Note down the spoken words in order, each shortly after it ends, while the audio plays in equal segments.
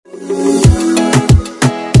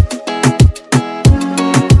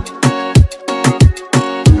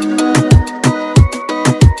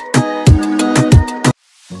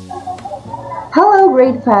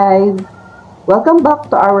Grade 5. Welcome back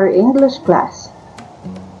to our English class.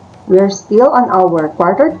 We are still on our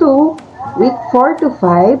Quarter 2, Week 4 to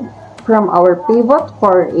 5 from our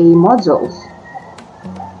PIVOT4A modules.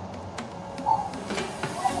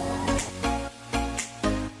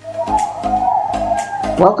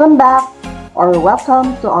 Welcome back or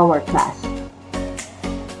welcome to our class.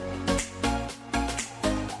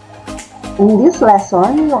 In this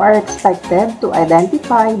lesson, you are expected to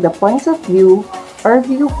identify the points of view or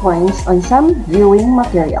viewpoints on some viewing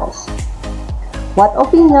materials. What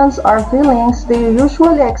opinions or feelings do you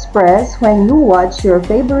usually express when you watch your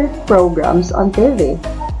favorite programs on TV?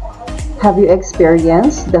 Have you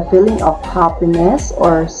experienced the feeling of happiness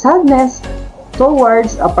or sadness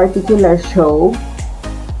towards a particular show?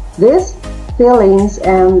 These feelings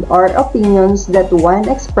and or opinions that one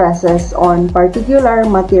expresses on particular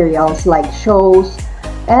materials like shows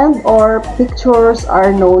and or pictures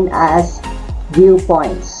are known as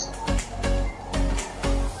viewpoints.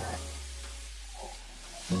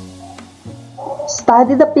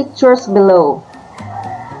 Study the pictures below.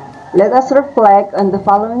 Let us reflect on the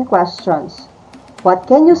following questions. What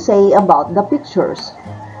can you say about the pictures?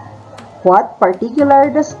 What particular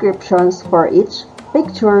descriptions for each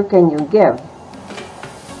picture can you give?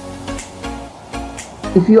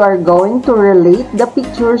 If you are going to relate the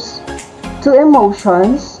pictures to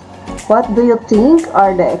emotions, what do you think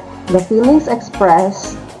are the feelings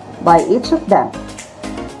expressed by each of them?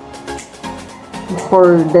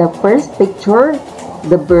 For the first picture,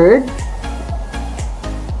 the bird,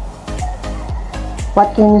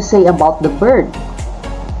 what can you say about the bird?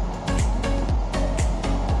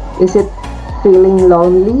 Is it feeling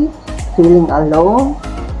lonely, feeling alone,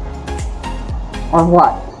 or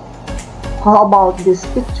what? How about this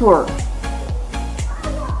picture?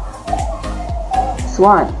 This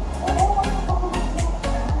one.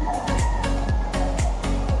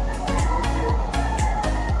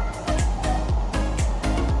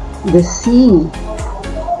 The sea.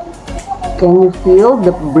 Can you feel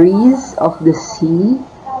the breeze of the sea?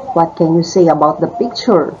 What can you say about the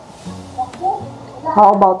picture?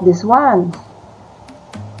 How about this one?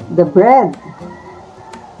 The bread,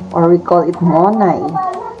 or we call it monai.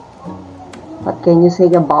 What can you say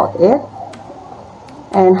about it?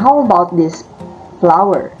 And how about this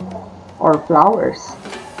flower or flowers?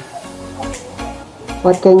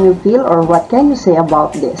 What can you feel or what can you say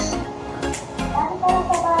about this?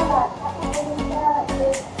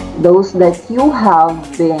 Those that you have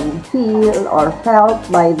been feel or felt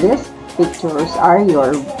by these pictures are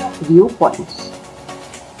your viewpoints.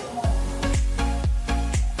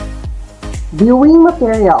 Viewing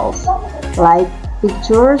materials like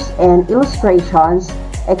pictures and illustrations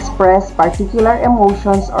express particular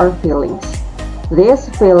emotions or feelings.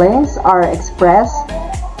 These feelings are expressed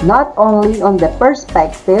not only on the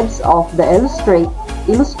perspectives of the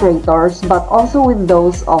illustrators but also with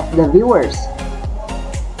those of the viewers.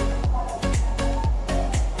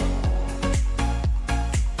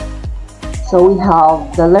 So we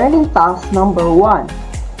have the learning task number 1.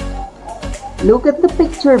 Look at the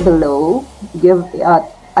picture below. Give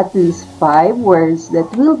at least 5 words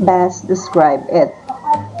that will best describe it.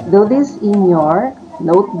 Do this in your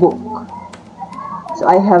notebook. So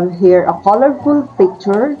I have here a colorful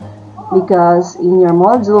picture because in your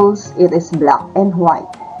modules it is black and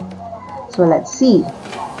white. So let's see.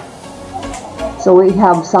 So we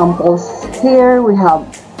have samples here. We have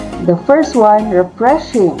the first one,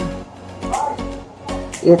 refreshing.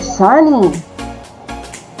 It's sunny.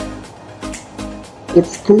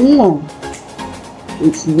 It's clean.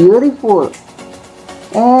 It's beautiful.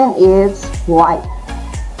 And it's white.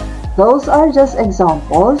 Those are just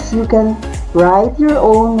examples. You can write your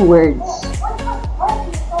own words.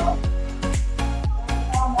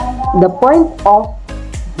 The point of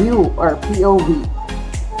view or POV.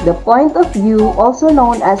 The point of view, also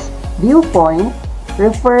known as viewpoint,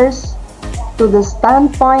 refers to the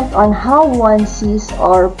standpoint on how one sees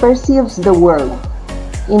or perceives the world.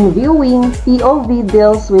 In viewing, POV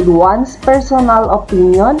deals with one's personal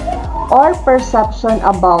opinion or perception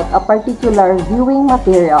about a particular viewing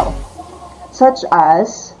material, such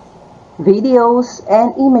as videos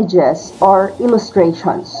and images or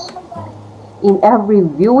illustrations. In every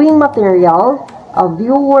viewing material, a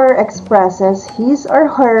viewer expresses his or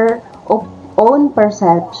her own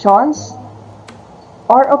perceptions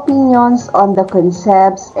or opinions on the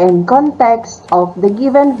concepts and context of the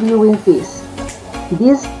given viewing piece.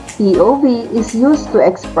 This POV is used to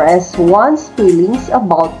express one's feelings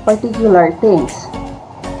about particular things.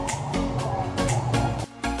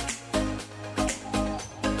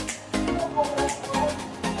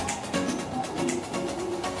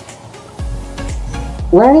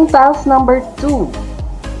 Learning task number 2.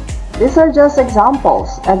 These are just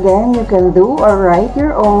examples. Again, you can do or write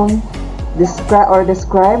your own,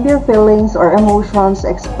 describe your feelings or emotions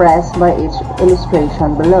expressed by each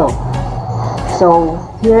illustration below. So,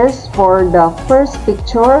 here's for the first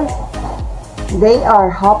picture. They are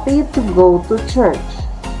happy to go to church.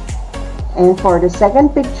 And for the second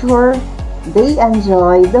picture, they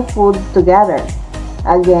enjoy the food together.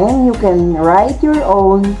 Again, you can write your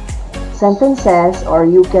own sentences or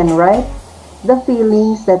you can write the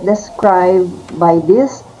feelings that describe by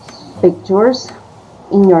these pictures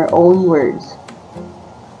in your own words.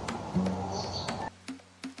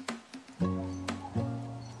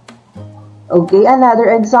 Okay,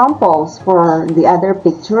 another examples for the other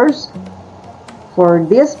pictures. For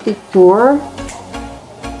this picture,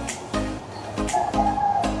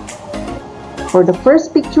 for the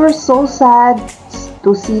first picture, so sad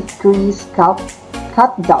to see trees cut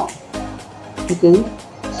down. Okay,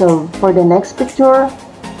 so for the next picture,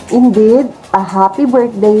 indeed, a happy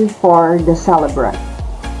birthday for the celebrant.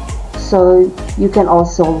 So you can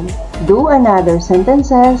also do another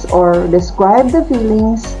sentences or describe the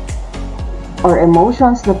feelings or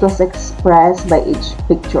emotions that was expressed by each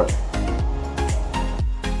picture.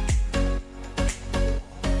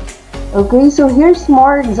 Okay, so here's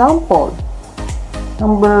more example.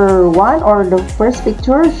 Number 1 or the first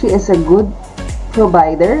picture, she is a good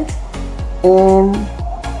provider. And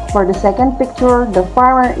for the second picture, the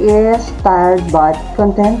farmer is tired but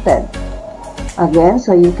contented. Again,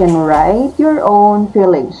 so you can write your own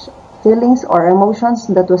feelings or emotions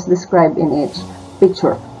that was described in each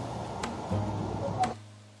picture.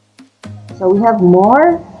 So we have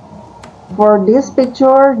more. For this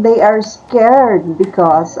picture, they are scared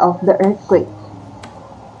because of the earthquake.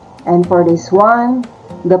 And for this one,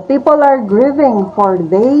 the people are grieving for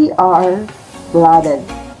they are flooded.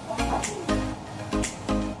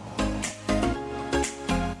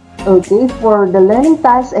 Okay, for the learning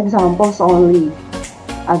task examples only.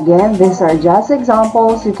 Again, these are just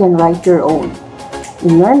examples. You can write your own.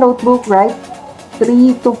 In your notebook, write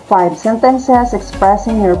 3 to 5 sentences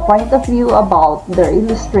expressing your point of view about the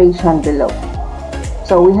illustration below.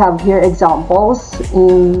 So we have here examples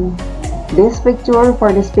in this picture.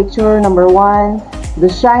 For this picture, number 1, the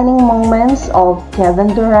shining moments of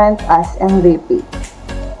Kevin Durant as MVP.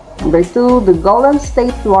 Number 2, the Golden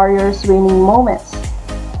State Warriors winning moments.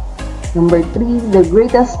 Number 3, the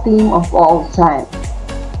greatest team of all time.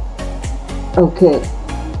 Okay.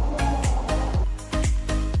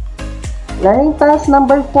 Learning task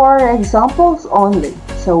number 4, examples only.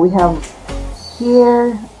 So we have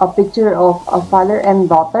here a picture of a father and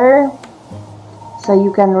daughter. So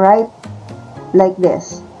you can write like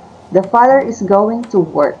this. The father is going to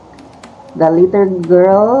work. The little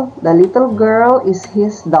girl is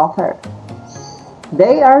his daughter.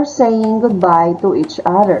 They are saying goodbye to each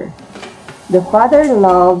other. The father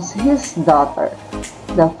loves his daughter.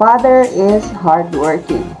 The father is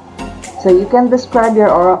hardworking. So you can describe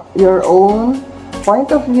your own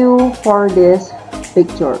point of view for this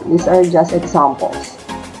picture. These are just examples.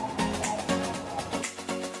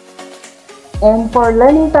 And for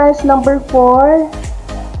learning task number 4,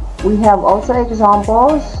 we have also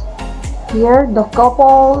examples. Here, the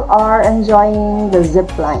couple are enjoying the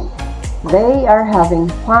zip line. They are having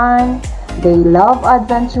fun. They love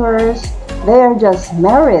adventures. They are just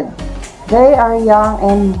married. They are young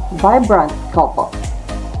and vibrant couple.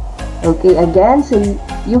 Okay, again, so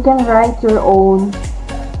you can write your own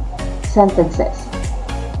sentences.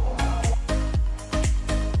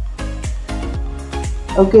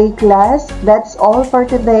 Okay, class, that's all for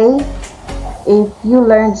today. If you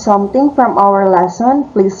learned something from our lesson,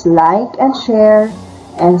 please like and share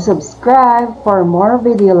and subscribe for more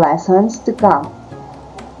video lessons to come.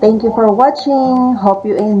 Thank you for watching. Hope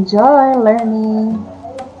you enjoy learning.